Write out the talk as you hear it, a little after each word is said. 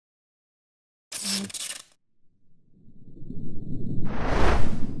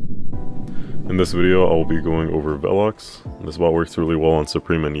In this video, I will be going over Velox. This bot works really well on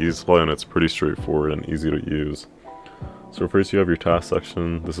Supreme and Easy Supply, and it's pretty straightforward and easy to use. So first you have your task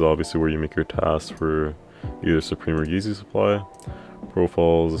section. This is obviously where you make your tasks for either Supreme or Easy Supply.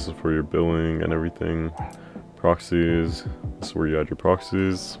 Profiles, this is for your billing and everything. Proxies, this is where you add your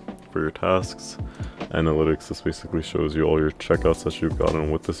proxies for your tasks. Analytics, this basically shows you all your checkouts that you've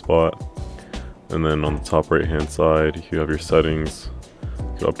gotten with this bot. And then on the top right hand side, you have your settings.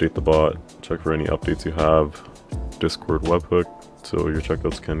 You update the bot, check for any updates you have. Discord webhook, so your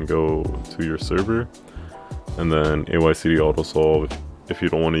checkouts can go to your server. And then AYCD autosolve if you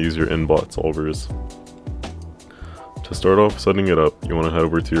don't want to use your in-bot solvers. To start off setting it up, you want to head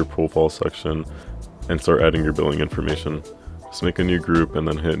over to your profile section and start adding your billing information. Just make a new group and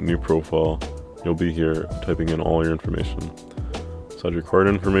then hit new profile. You'll be here typing in all your information. So add your card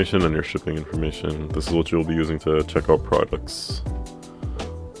information and your shipping information. This is what you'll be using to check out products.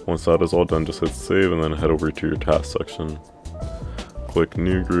 Once that is all done, just hit save and then head over to your task section. Click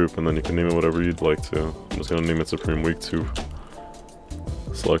new group and then you can name it whatever you'd like to. I'm just going to name it Supreme Week 2.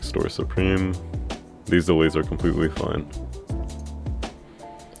 Select Store Supreme. These delays are completely fine.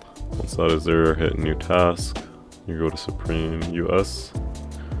 Once that is there, hit new task. You go to Supreme US.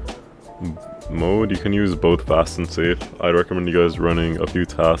 Mode, you can use both fast and safe. I'd recommend you guys running a few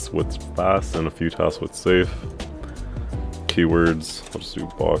tasks with fast and a few tasks with safe. Keywords, I'll just do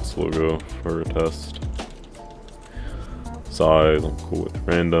box logo for a test. Size, I'm cool with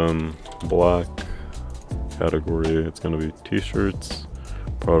random. Black. Category, it's going to be t-shirts.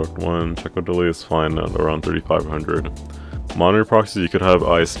 Product 1, checkout delay is fine at around 3500. Monitor proxies, you could have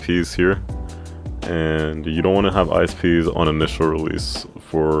ISPs here. And you don't want to have ISPs on initial release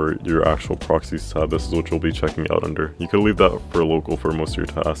for your actual proxies tab. This is what you'll be checking out under. You could leave that for local for most of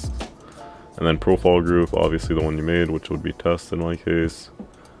your tasks. And then profile group, obviously the one you made, which would be test in my case.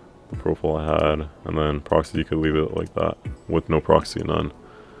 The profile I had. And then proxy, you could leave it like that with no proxy, none.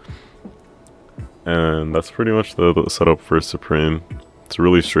 And that's pretty much the setup for Supreme. It's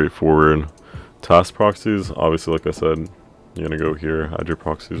really straightforward. Task proxies, obviously like I said, you're gonna go here, add your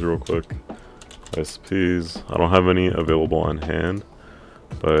proxies real quick. ISPs, I don't have any available on hand,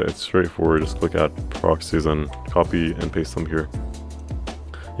 but it's straightforward. Just click add proxies and copy and paste them here.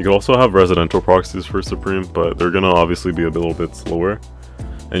 You can also have residential proxies for Supreme, but they're gonna obviously be a little bit slower.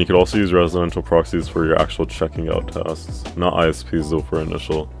 And you could also use residential proxies for your actual checking out tasks, not ISPs though for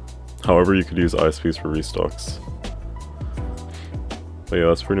initial. However, you could use ISPs for restocks. But yeah,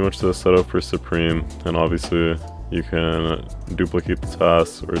 that's pretty much the setup for Supreme, and obviously you can duplicate the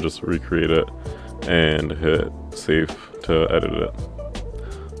task or just recreate it and hit save to edit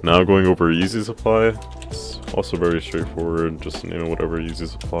it. Now going over Easy Supply, it's also very straightforward. Just name it whatever Easy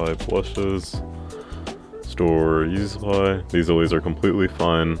Supply blushes. Store Easy Supply. These delays are completely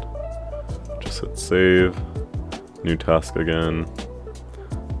fine. Just hit save. New task again.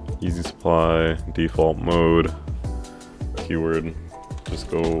 Easy Supply, default mode, keyword. Just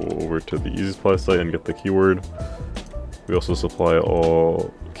go over to the Easy Supply site and get the keyword. We also supply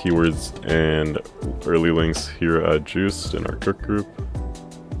all keywords and early links here at Juiced in our cook group.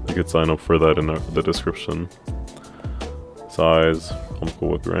 You could sign up for that in the description. Size, I'm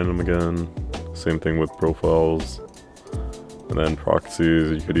cool with random again. Same thing with profiles. And then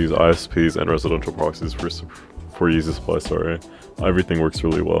proxies, you could use ISPs and residential proxies for Easy Supply, sorry. Everything works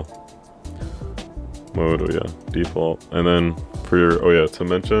really well. Mode, oh yeah, default. And then for your, oh yeah, to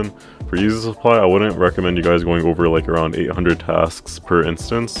mention, for Easy Supply, I wouldn't recommend you guys going over like around 800 tasks per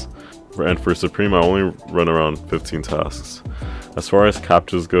instance. And for Supreme, I only run around 15 tasks. As far as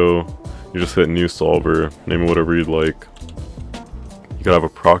Captchas go, you just hit new solver, name it whatever you'd like. You could have a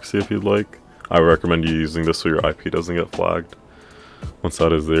proxy if you'd like. I recommend you using this so your IP doesn't get flagged. Once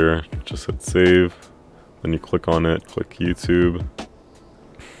that is there, just hit save. Then you click on it, click YouTube.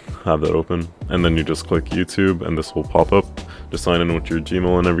 Have that open. And then you just click YouTube and this will pop up. Just sign in with your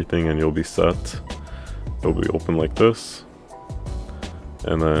Gmail and everything and you'll be set. It'll be open like this.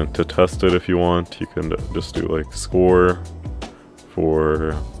 And then to test it if you want, you can just do like score.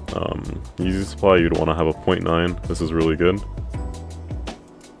 For Easy Supply, you'd want to have a 0.9. This is really good.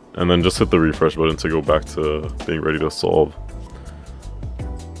 And then just hit the refresh button to go back to being ready to solve.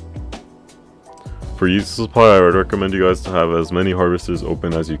 For Easy Supply, I would recommend you guys to have as many harvesters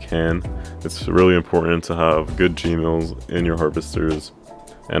open as you can. It's really important to have good Gmails in your harvesters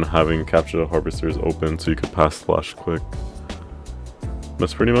and having Captcha harvesters open so you could pass /click.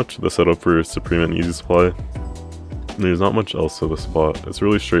 That's pretty much the setup for Supreme and Easy Supply. There's not much else to this bot. It's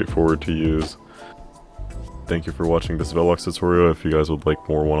really straightforward to use. Thank you for watching this Velox tutorial. If you guys would like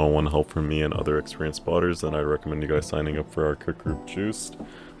more one-on-one help from me and other experienced spotters, then I recommend you guys signing up for our cook group Juiced.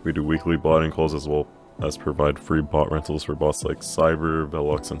 We do weekly botting calls as well as provide free bot rentals for bots like Cyber,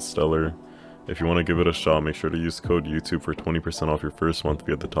 Velox, and Stellar. If you want to give it a shot, make sure to use code YouTube for 20% off your first month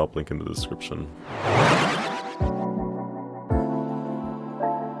via the top link in the description.